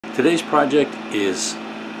Today's project is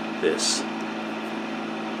this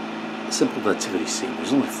simple nativity scene.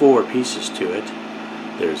 There's only 4 pieces to it.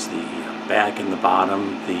 There's the back and the bottom,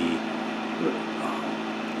 the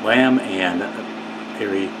lamb and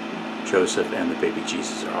Mary, Joseph, and the baby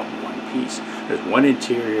Jesus are all in one piece. There's one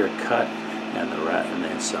interior cut and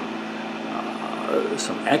then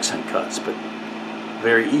some accent cuts, but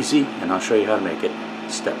very easy, and I'll show you how to make it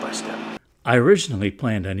step by step. I originally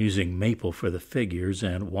planned on using maple for the figures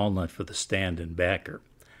and walnut for the stand and backer.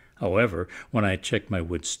 However, when I checked my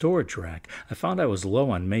wood storage rack, I found I was low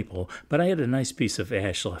on maple, but I had a nice piece of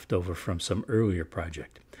ash left over from some earlier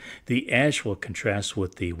project. The ash will contrast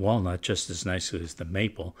with the walnut just as nicely as the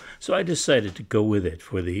maple, so I decided to go with it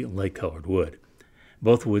for the light-colored wood.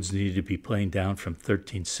 Both woods needed to be planed down from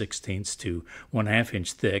 13/16 to 1/2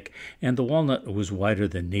 inch thick, and the walnut was wider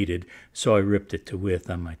than needed, so I ripped it to width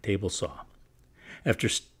on my table saw. After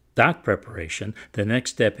stock preparation, the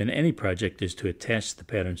next step in any project is to attach the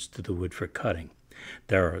patterns to the wood for cutting.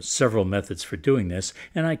 There are several methods for doing this,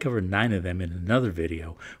 and I cover 9 of them in another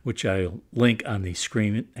video, which I'll link on the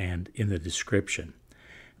screen and in the description.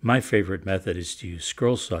 My favorite method is to use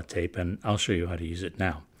scroll saw tape, and I'll show you how to use it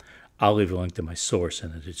now. I'll leave a link to my source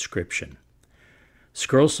in the description.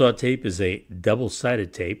 Scroll saw tape is a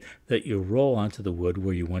double-sided tape that you roll onto the wood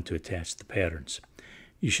where you want to attach the patterns.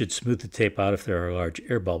 You should smooth the tape out if there are large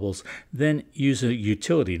air bubbles, then use a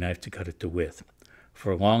utility knife to cut it to width.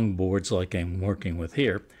 For long boards like I'm working with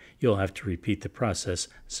here, you'll have to repeat the process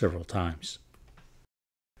several times.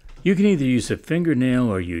 You can either use a fingernail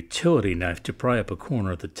or utility knife to pry up a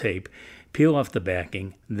corner of the tape, peel off the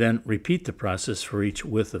backing, then repeat the process for each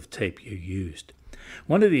width of tape you used.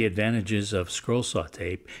 One of the advantages of scroll saw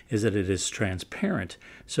tape is that it is transparent,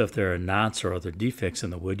 so if there are knots or other defects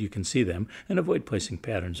in the wood, you can see them and avoid placing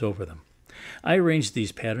patterns over them. I arranged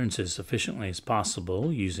these patterns as efficiently as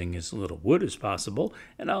possible, using as little wood as possible,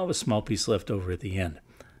 and I'll have a small piece left over at the end.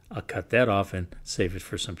 I'll cut that off and save it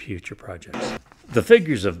for some future projects. The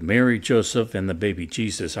figures of Mary, Joseph, and the baby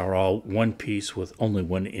Jesus are all one piece with only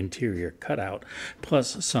one interior cutout,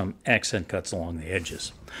 plus some accent cuts along the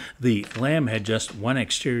edges. The lamb had just one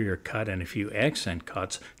exterior cut and a few accent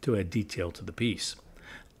cuts to add detail to the piece.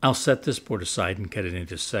 I'll set this board aside and cut it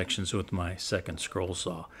into sections with my second scroll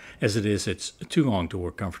saw. As it is, it's too long to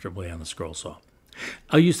work comfortably on the scroll saw.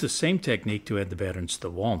 I'll use the same technique to add the patterns to the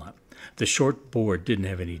walnut. The short board didn't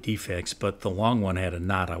have any defects, but the long one had a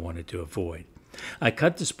knot I wanted to avoid. I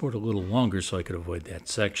cut this board a little longer so I could avoid that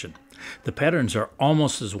section. The patterns are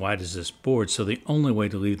almost as wide as this board, so the only way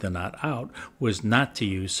to leave the knot out was not to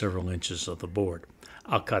use several inches of the board.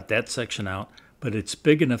 I'll cut that section out, but it's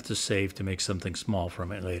big enough to save to make something small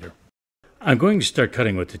from it later. I'm going to start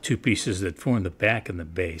cutting with the 2 pieces that form the back and the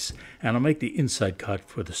base, and I'll make the inside cut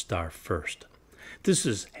for the star first. This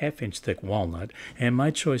is 1/2 inch thick walnut, and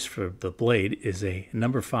my choice for the blade is a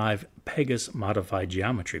number 5 Pegasus modified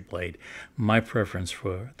geometry blade, my preference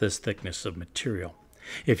for this thickness of material.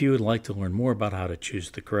 If you would like to learn more about how to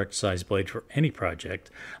choose the correct size blade for any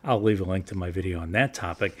project, I'll leave a link to my video on that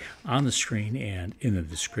topic on the screen and in the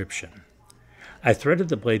description. I threaded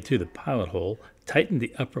the blade through the pilot hole, tightened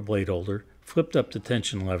the upper blade holder, flipped up the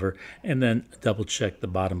tension lever, and then double-checked the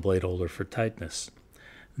bottom blade holder for tightness.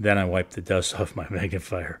 Then I wiped the dust off my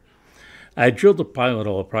magnifier. I drilled the pilot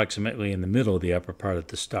hole approximately in the middle of the upper part of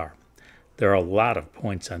the star. There are a lot of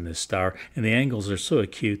points on this star, and the angles are so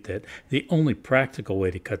acute that the only practical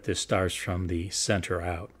way to cut this star is from the center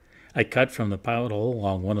out. I cut from the pilot hole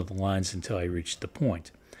along one of the lines until I reached the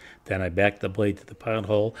point. Then I backed the blade to the pilot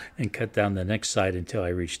hole and cut down the next side until I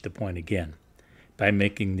reached the point again. By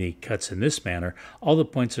making the cuts in this manner, all the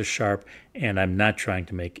points are sharp, and I'm not trying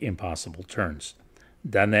to make impossible turns.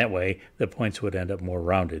 Done that way, the points would end up more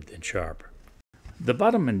rounded than sharp. The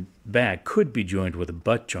bottom and back could be joined with a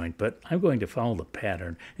butt joint, but I'm going to follow the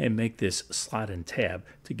pattern and make this slot and tab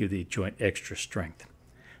to give the joint extra strength.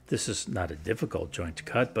 This is not a difficult joint to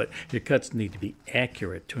cut, but your cuts need to be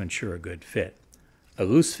accurate to ensure a good fit. A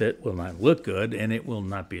loose fit will not look good, and it will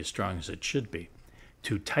not be as strong as it should be.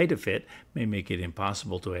 Too tight a fit may make it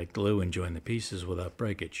impossible to add glue and join the pieces without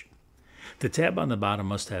breakage. The tab on the bottom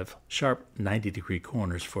must have sharp 90-degree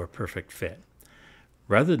corners for a perfect fit.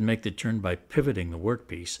 Rather than make the turn by pivoting the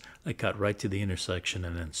workpiece, I cut right to the intersection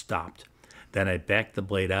and then stopped. Then I backed the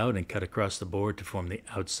blade out and cut across the board to form the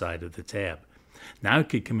outside of the tab. Now I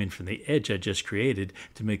could come in from the edge I just created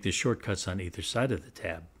to make the shortcuts on either side of the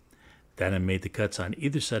tab. Then I made the cuts on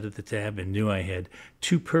either side of the tab and knew I had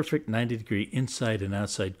 2 perfect 90-degree inside and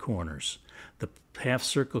outside corners. The half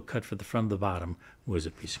circle cut for the front and the bottom was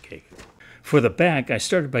a piece of cake. For the back, I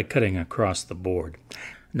started by cutting across the board.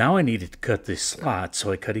 Now I needed to cut the slot,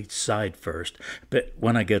 so I cut each side first, but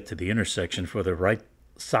when I got to the intersection for the right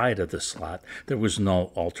side of the slot, there was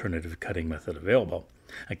no alternative cutting method available.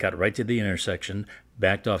 I cut right to the intersection,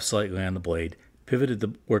 backed off slightly on the blade, pivoted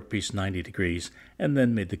the workpiece 90 degrees, and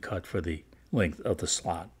then made the cut for the length of the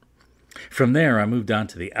slot. From there, I moved on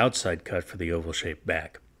to the outside cut for the oval-shaped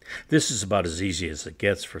back. This is about as easy as it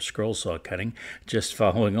gets for scroll saw cutting, just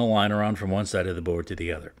following a line around from one side of the board to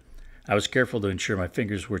the other. I was careful to ensure my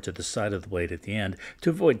fingers were to the side of the blade at the end to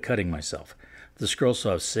avoid cutting myself. The scroll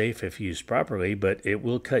saw is safe if used properly, but it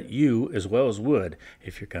will cut you as well as wood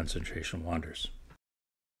if your concentration wanders.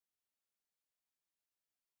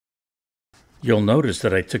 You'll notice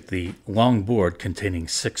that I took the long board containing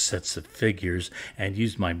 6 sets of figures and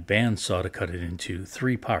used my bandsaw to cut it into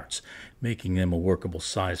 3 parts, making them a workable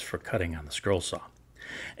size for cutting on the scroll saw.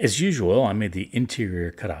 As usual, I made the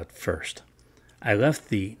interior cutout first. I left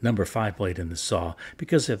the number 5 blade in the saw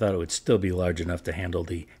because I thought it would still be large enough to handle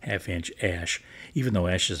the 1/2-inch ash, even though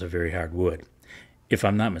ash is a very hard wood. If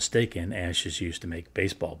I'm not mistaken, ash is used to make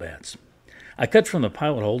baseball bats. I cut from the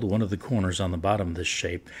pilot hole to one of the corners on the bottom of this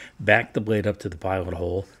shape, backed the blade up to the pilot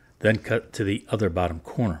hole, then cut to the other bottom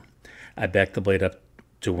corner. I backed the blade up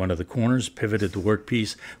to one of the corners, pivoted the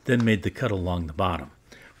workpiece, then made the cut along the bottom.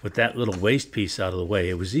 With that little waste piece out of the way,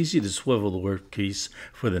 it was easy to swivel the workpiece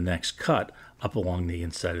for the next cut up along the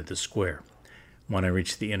inside of the square. When I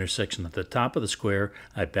reached the intersection at the top of the square,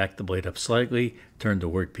 I backed the blade up slightly, turned the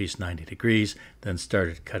workpiece 90 degrees, then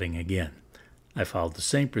started cutting again. I followed the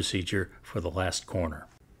same procedure for the last corner.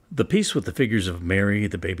 The piece with the figures of Mary,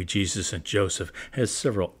 the baby Jesus, and Joseph has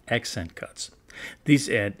several accent cuts. These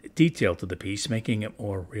add detail to the piece, making it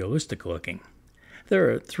more realistic looking. There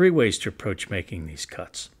are 3 ways to approach making these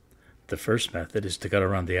cuts. The first method is to cut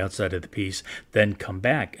around the outside of the piece, then come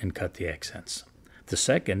back and cut the accents. The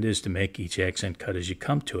second is to make each accent cut as you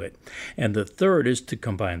come to it. And the third is to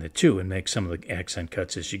combine the two and make some of the accent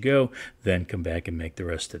cuts as you go, then come back and make the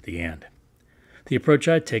rest at the end. The approach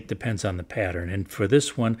I take depends on the pattern, and for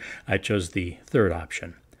this one, I chose the third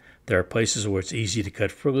option. There are places where it's easy to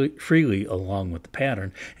cut freely along with the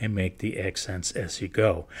pattern and make the accents as you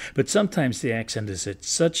go. But sometimes the accent is at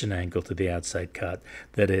such an angle to the outside cut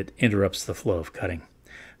that it interrupts the flow of cutting.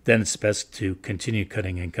 Then it's best to continue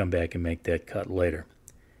cutting and come back and make that cut later.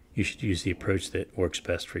 You should use the approach that works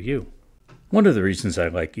best for you. One of the reasons I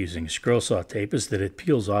like using scroll saw tape is that it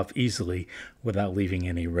peels off easily without leaving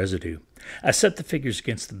any residue. I set the figures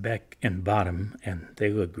against the back and bottom, and they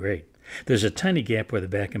look great. There's a tiny gap where the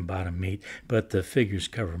back and bottom meet, but the figures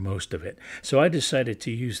cover most of it. So I decided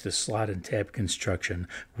to use the slot and tab construction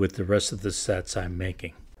with the rest of the sets I'm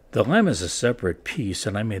making. The lamb is a separate piece,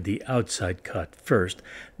 and I made the outside cut first,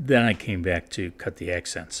 then I came back to cut the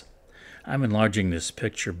accents. I'm enlarging this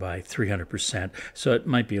picture by 300%, so it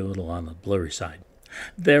might be a little on the blurry side.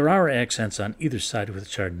 There are accents on either side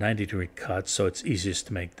which are 90-degree cuts, so it's easiest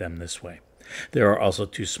to make them this way. There are also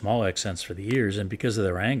 2 small accents for the ears, and because of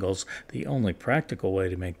their angles, the only practical way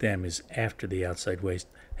to make them is after the outside waist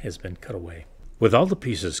has been cut away. With all the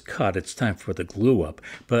pieces cut, it's time for the glue up,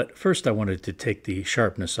 but first I wanted to take the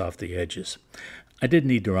sharpness off the edges. I didn't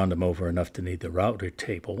need to round them over enough to need the router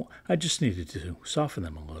table, I just needed to soften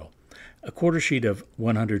them a little. A quarter sheet of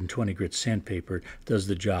 120 grit sandpaper does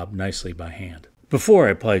the job nicely by hand. Before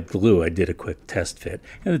I applied glue, I did a quick test fit,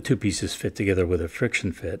 and the 2 pieces fit together with a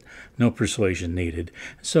friction fit, no persuasion needed,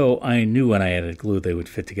 so I knew when I added glue they would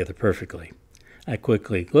fit together perfectly. I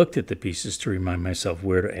quickly looked at the pieces to remind myself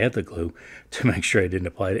where to add the glue to make sure I didn't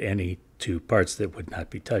apply any to parts that would not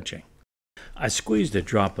be touching. I squeezed a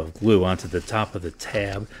drop of glue onto the top of the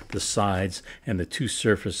tab, the sides, and the 2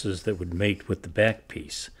 surfaces that would mate with the back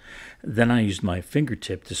piece. Then I used my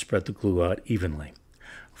fingertip to spread the glue out evenly.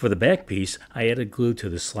 For the back piece, I added glue to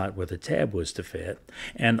the slot where the tab was to fit,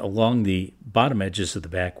 and along the bottom edges of the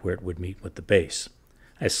back where it would meet with the base.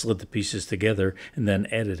 I slid the pieces together and then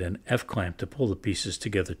added an F-clamp to pull the pieces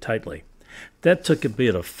together tightly. That took a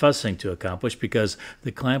bit of fussing to accomplish because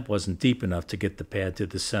the clamp wasn't deep enough to get the pad to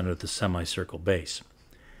the center of the semicircle base.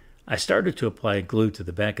 I started to apply glue to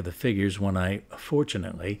the back of the figures when I,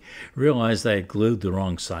 fortunately, realized I had glued the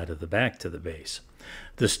wrong side of the back to the base.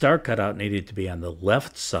 The star cutout needed to be on the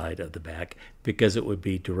left side of the back because it would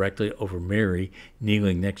be directly over Mary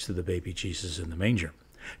kneeling next to the baby Jesus in the manger.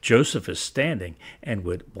 Joseph is standing and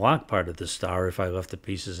would block part of the star if I left the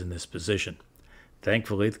pieces in this position.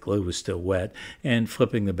 Thankfully, the glue was still wet, and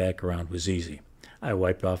flipping the back around was easy. I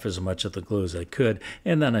wiped off as much of the glue as I could,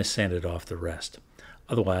 and then I sanded off the rest.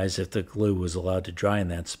 Otherwise, if the glue was allowed to dry in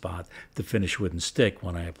that spot, the finish wouldn't stick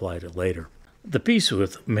when I applied it later. The piece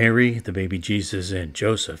with Mary, the baby Jesus, and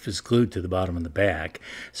Joseph is glued to the bottom of the back,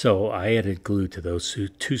 so I added glue to those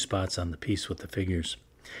two spots on the piece with the figures.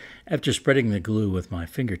 After spreading the glue with my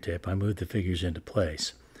fingertip, I moved the figures into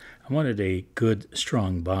place. I wanted a good,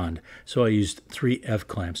 strong bond, so I used 3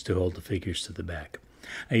 F-clamps to hold the figures to the back.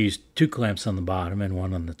 I used 2 clamps on the bottom and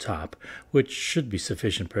 1 on the top, which should be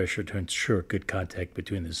sufficient pressure to ensure good contact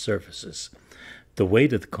between the surfaces. The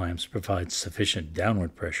weight of the clamps provides sufficient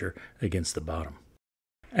downward pressure against the bottom.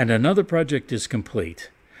 And another project is complete.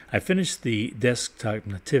 I finished the desktop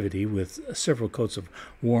Nativity with several coats of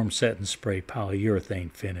warm satin spray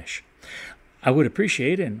polyurethane finish. I would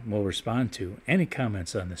appreciate and will respond to any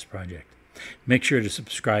comments on this project. Make sure to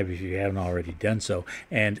subscribe if you haven't already done so,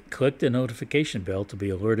 and click the notification bell to be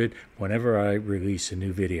alerted whenever I release a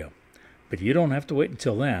new video. But you don't have to wait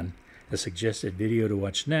until then. The suggested video to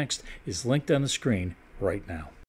watch next is linked on the screen right now.